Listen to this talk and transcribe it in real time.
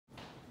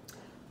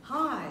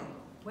Hi,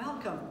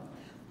 welcome.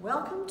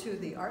 Welcome to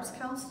the Arts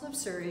Council of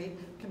Surrey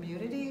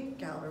Community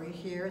Gallery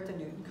here at the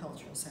Newton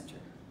Cultural Centre.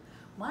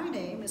 My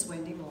name is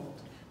Wendy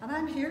Mould, and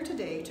I'm here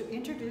today to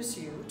introduce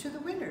you to the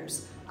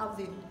winners of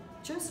the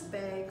Just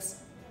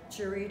Bags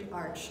Juried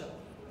Art Show.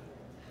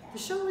 The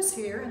show is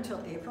here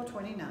until April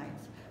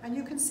 29th, and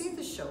you can see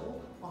the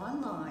show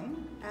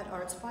online at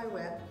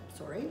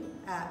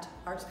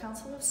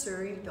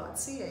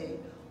artscouncilofsurrey.ca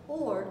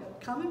or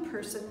come in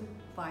person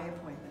by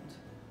appointment.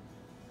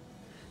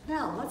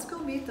 Now, let's go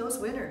meet those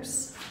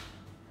winners.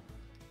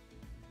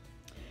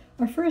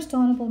 Our first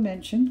honorable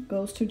mention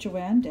goes to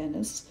Joanne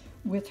Dennis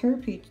with her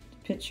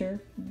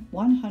picture,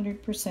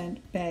 100%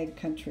 Bag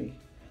Country.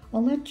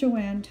 I'll let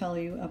Joanne tell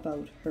you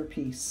about her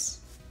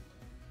piece.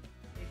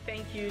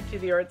 Thank you to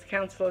the Arts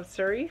Council of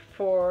Surrey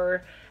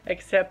for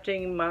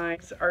accepting my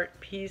art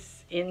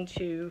piece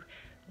into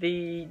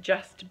the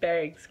Just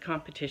Bags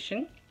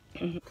competition.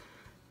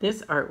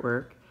 This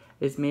artwork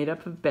is made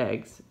up of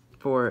bags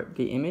for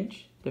the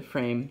image, the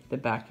frame, the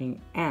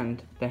backing,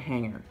 and the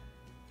hanger.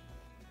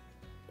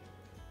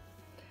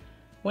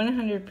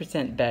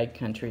 100% Bag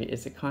Country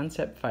is a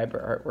concept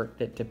fiber artwork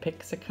that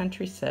depicts a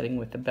country setting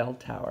with a bell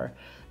tower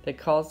that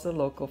calls the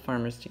local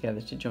farmers together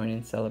to join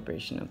in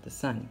celebration of the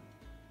sun.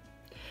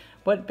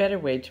 What better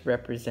way to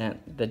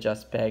represent the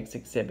Just Bags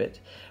exhibit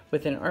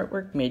with an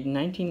artwork made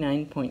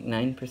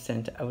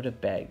 99.9% out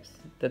of bags.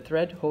 The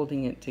thread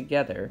holding it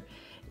together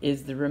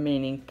is the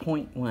remaining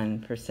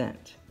 0.1%.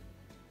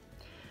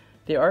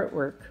 The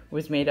artwork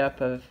was made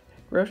up of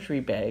grocery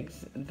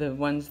bags, the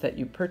ones that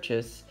you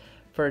purchase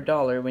for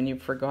 $1 when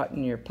you've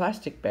forgotten your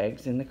plastic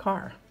bags in the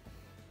car.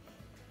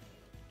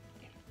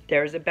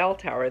 There's a bell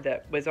tower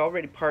that was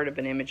already part of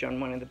an image on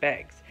one of the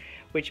bags,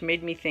 which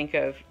made me think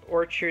of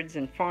orchards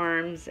and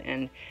farms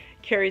and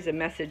carries a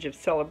message of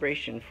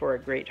celebration for a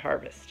great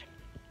harvest.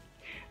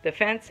 The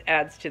fence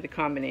adds to the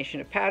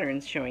combination of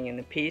patterns showing in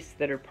the piece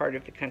that are part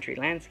of the country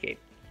landscape.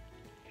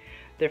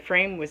 The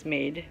frame was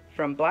made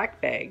from black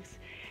bags,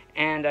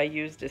 and I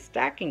used a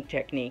stacking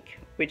technique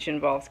which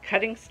involves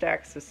cutting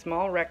stacks of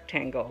small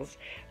rectangles,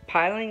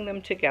 piling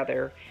them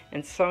together,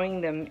 and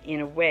sewing them in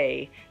a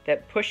way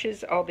that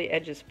pushes all the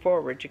edges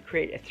forward to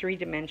create a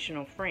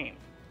three-dimensional frame.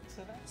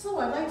 So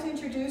I'd like to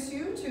introduce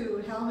you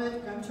to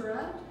Helmut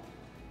Gunterad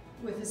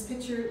with his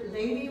picture,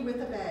 Lady with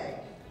a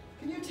Bag.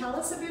 Can you tell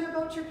us a bit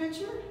about your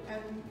picture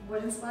and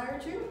what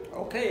inspired you?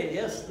 Okay,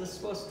 yes, this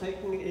was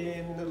taken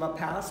in La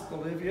Paz,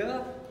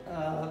 Bolivia.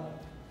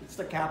 It's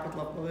the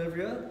capital of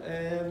Bolivia,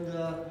 and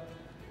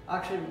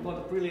actually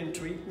what really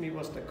intrigued me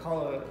was the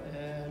color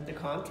and the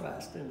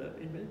contrast in the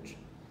image.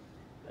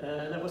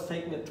 That was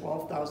taken at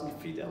 12,000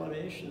 feet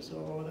elevation,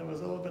 so there was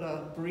a little bit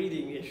of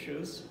breathing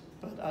issues,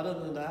 but other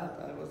than that,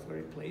 I was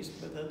very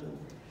pleased with it and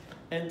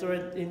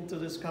entered into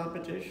this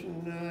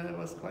competition. I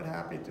was quite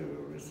happy to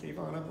receive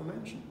honorable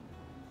mention.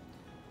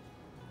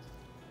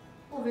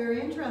 Well, very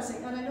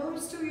interesting. And I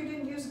noticed too you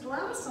didn't use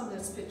glass on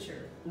this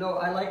picture. No,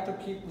 I like to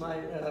keep my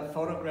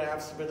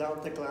photographs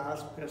without the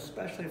glass,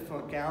 especially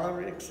for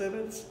gallery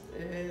exhibits.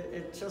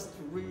 It just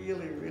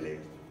really,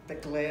 the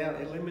glare,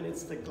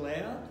 eliminates the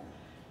glare.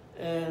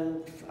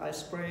 And I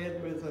spray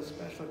it with a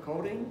special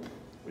coating,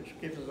 which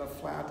gives it a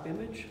flat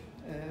image.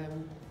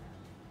 And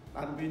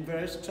I've been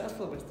very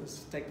successful with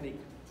this technique.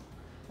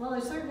 Well,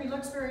 it certainly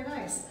looks very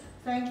nice.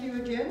 Thank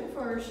you again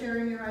for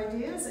sharing your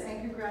ideas,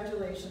 and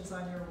congratulations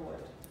on your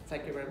award.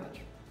 Thank you very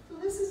much. So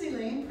this is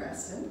Elaine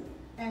Preston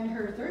and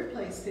her third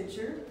place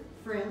picture,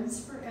 Friends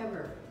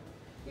Forever.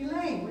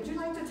 Elaine, would you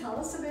like to tell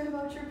us a bit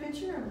about your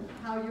picture and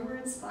how you were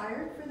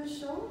inspired for the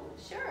show?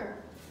 Sure.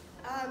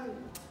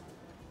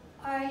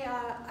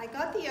 I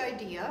got the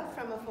idea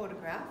from a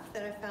photograph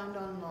that I found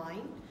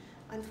online.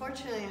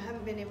 Unfortunately, I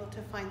haven't been able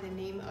to find the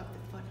name of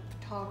the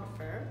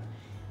photographer.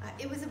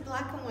 It was a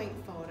black and white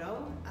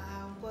photo.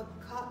 What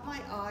caught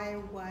my eye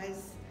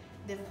was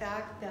the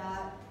fact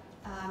that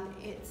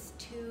it's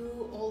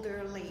two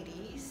older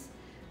ladies,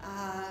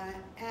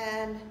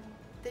 and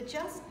the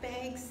Just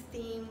Bags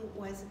theme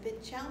was a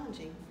bit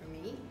challenging for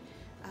me.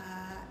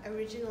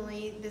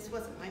 Originally, this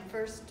wasn't my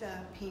first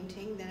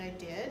painting that I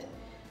did.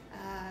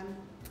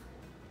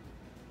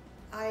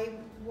 I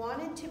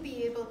wanted to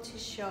be able to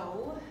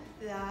show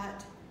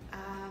that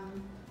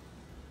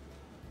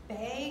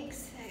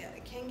bags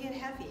can get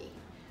heavy,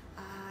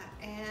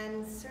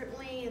 and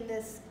certainly in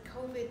this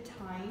COVID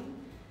time,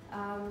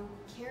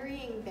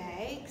 carrying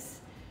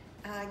bags,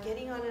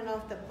 getting on and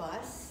off the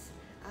bus,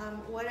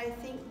 what I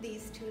think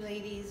these two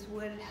ladies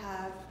would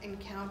have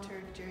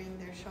encountered during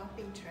their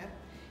shopping trip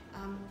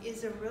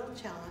is a real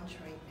challenge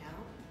right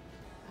now.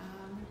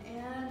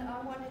 And I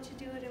wanted to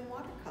do it in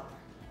watercolor.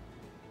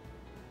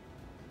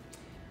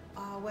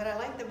 What I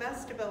like the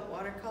best about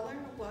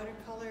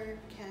watercolor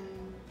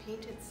can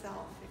paint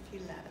itself if you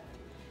let it.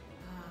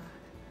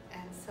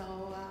 And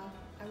so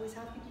I was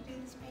happy to do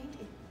this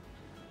painting.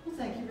 Well,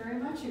 thank you very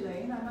much,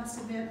 Elaine. I must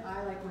admit,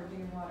 I like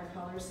working in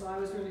watercolor, so I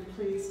was really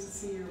pleased to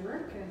see your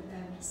work and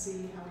to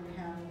see how you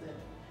handled it.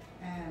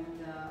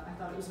 And I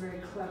thought it was very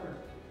clever,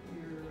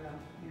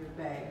 your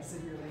bags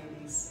and your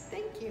ladies.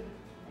 Thank you.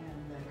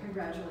 And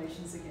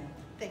congratulations again.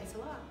 Thanks a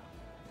lot.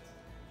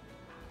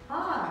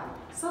 Hi,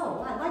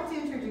 so I'd like to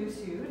introduce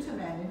you to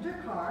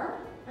Maninder Kaur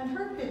and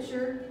her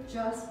picture,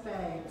 Just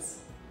Bags.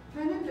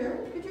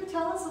 Maninder, could you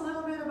tell us a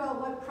little bit about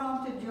what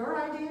prompted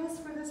your ideas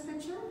for this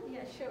picture?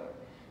 Yeah, sure.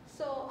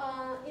 So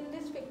in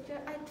this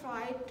picture, I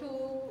tried to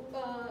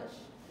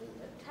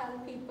tell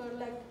people,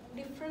 like,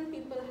 different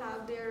people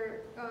have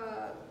their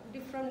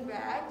different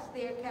bags.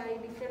 They carry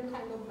different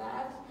kind of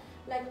bags.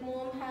 Like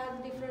mom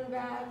has different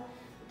bag,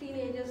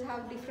 teenagers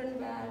have different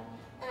bag,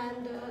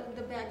 and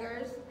the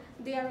beggars,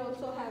 they are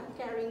also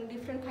carrying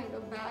different kind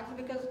of bags,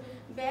 because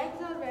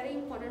bags are a very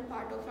important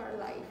part of our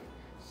life.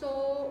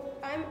 So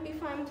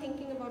if I'm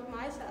thinking about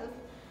myself,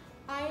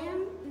 I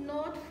am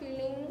not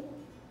feeling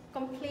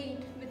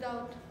complete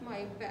without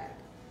my bag.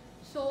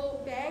 So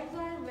bags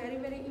are a very,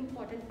 very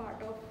important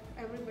part of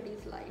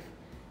everybody's life.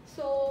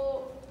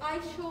 So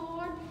I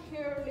showed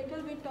here a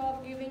little bit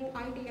of giving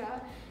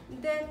idea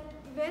that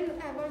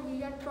whenever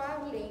we are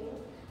traveling,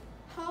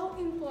 how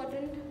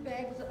important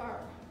bags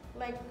are.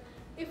 Like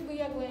if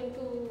we are going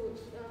to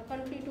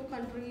country to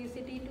country,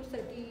 city to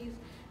cities,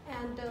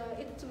 and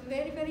it's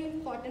very, very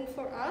important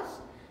for us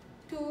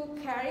to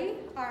carry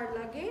our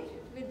luggage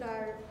with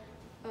our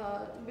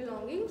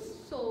belongings.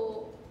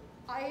 So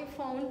I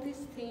found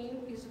this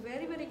theme is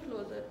very, very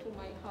closer to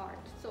my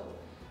heart. So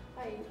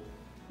I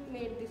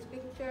made this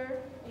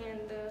picture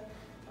and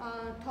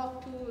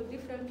talked to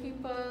different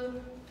people,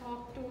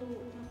 talked to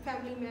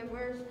family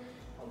members,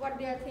 what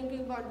they are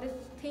thinking about this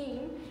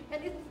theme.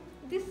 And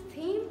this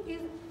theme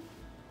is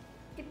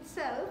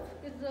itself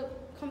is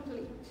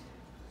complete.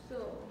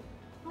 So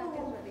that is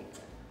very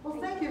good. Well,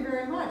 thank you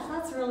very much.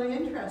 That's really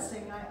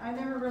interesting. I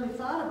never really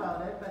thought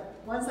about it, but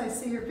once I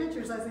see your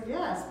pictures, I think,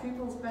 yes,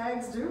 people's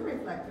bags do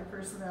reflect their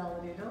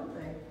personality, don't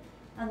they?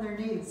 And their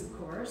needs, of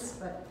course,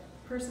 but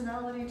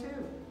personality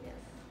too. Yes.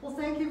 Well,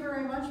 thank you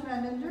very much,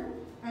 Maninder.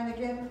 And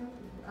again,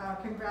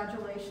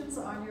 congratulations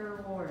on your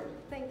award.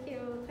 Thank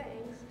you,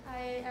 thanks.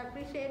 I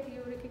appreciate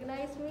you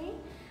recognize me,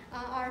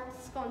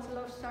 Arts Council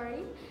of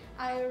Surrey.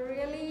 I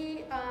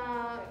really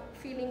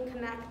feeling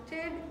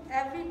connected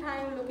every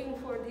time looking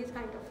for these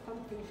kind of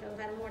competitions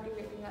and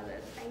motivating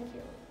others. Thank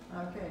you.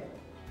 Okay.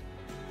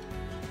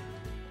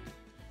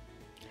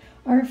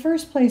 Our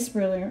first place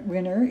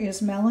winner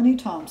is Melanie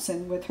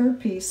Thompson with her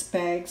piece,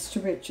 Bags to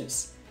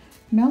Riches.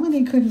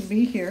 Melanie couldn't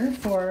be here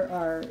for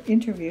our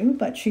interview,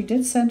 but she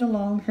did send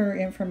along her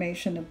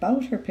information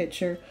about her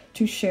picture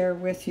to share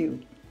with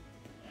you.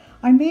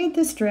 I made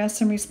this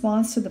dress in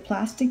response to the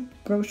plastic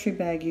grocery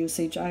bag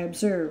usage I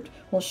observed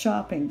while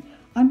shopping.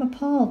 I'm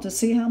appalled to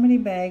see how many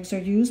bags are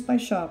used by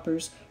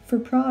shoppers for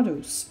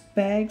produce.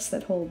 Bags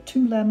that hold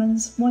 2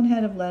 lemons, 1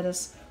 head of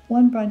lettuce,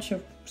 1 bunch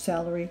of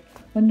celery,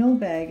 when no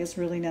bag is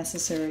really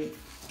necessary.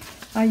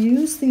 I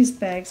use these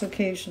bags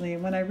occasionally,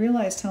 and when I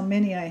realized how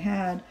many I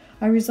had,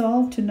 I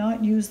resolved to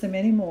not use them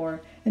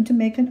anymore and to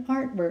make an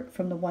artwork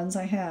from the ones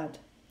I had.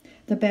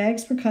 The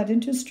bags were cut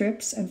into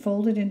strips and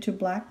folded into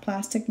black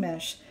plastic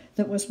mesh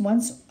that was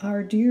once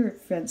our deer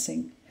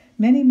fencing.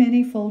 Many,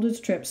 many folded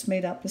strips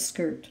made up the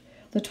skirt.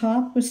 The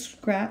top was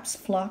scraps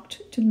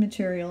flocked to the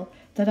material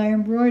that I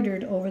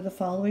embroidered over the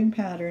following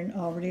pattern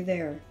already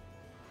there.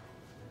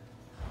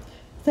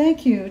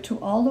 Thank you to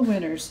all the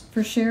winners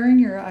for sharing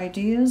your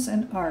ideas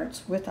and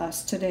arts with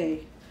us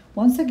today.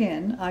 Once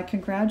again, I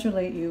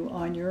congratulate you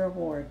on your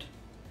award.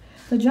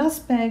 The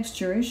Just Bags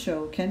Jury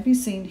Show can be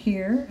seen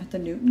here at the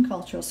Newton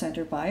Cultural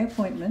Centre by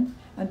appointment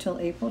until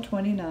April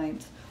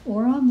 29th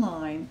or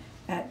online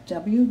at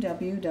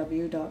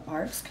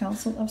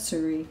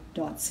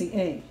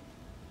www.artscouncilofsurrey.ca.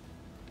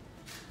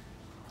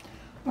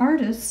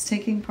 Artists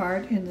taking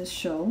part in this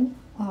show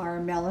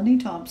are Melanie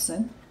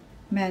Thompson,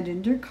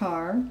 Maninder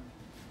Kaur,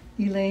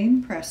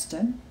 Elaine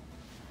Preston,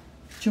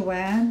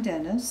 Joanne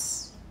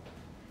Dennis,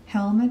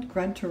 Helmut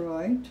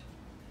Grunteroyd,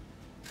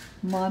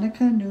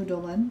 Monica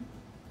Noodleman,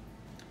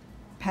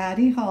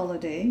 Patty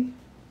Holliday,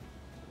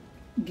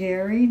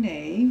 Gary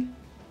Ney,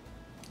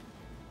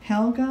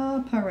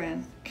 Helga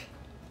Parenk,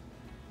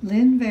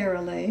 Lynn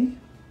Verley,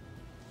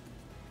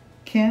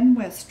 Ken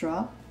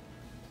Westrop,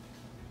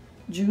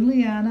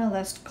 Juliana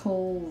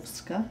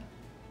Lestkovska,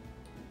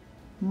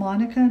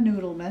 Monica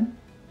Noodleman,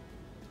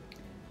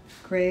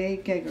 Gray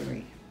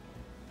Gregory.